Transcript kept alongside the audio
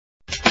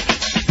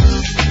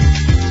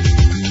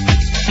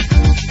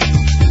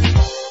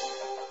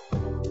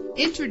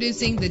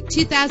Introducing the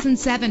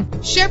 2007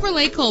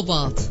 Chevrolet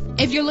Cobalt.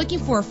 If you're looking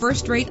for a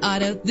first-rate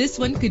auto, this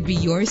one could be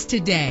yours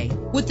today.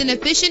 With an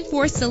efficient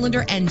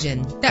 4-cylinder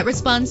engine that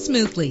responds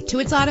smoothly to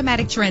its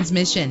automatic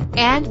transmission.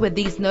 And with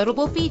these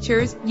notable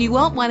features, you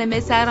won't want to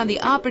miss out on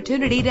the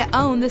opportunity to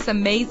own this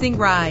amazing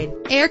ride.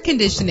 Air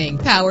conditioning,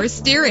 power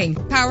steering,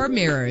 power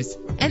mirrors,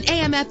 an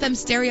AM/FM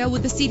stereo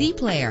with a CD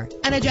player,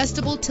 an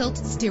adjustable tilt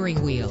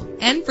steering wheel.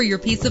 And for your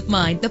peace of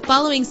mind, the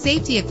following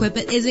safety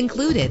equipment is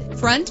included: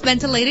 front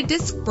ventilated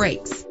disc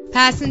brakes,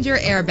 passenger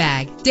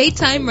airbag,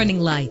 daytime running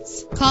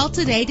lights. Call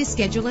today to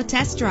schedule a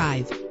test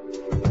drive.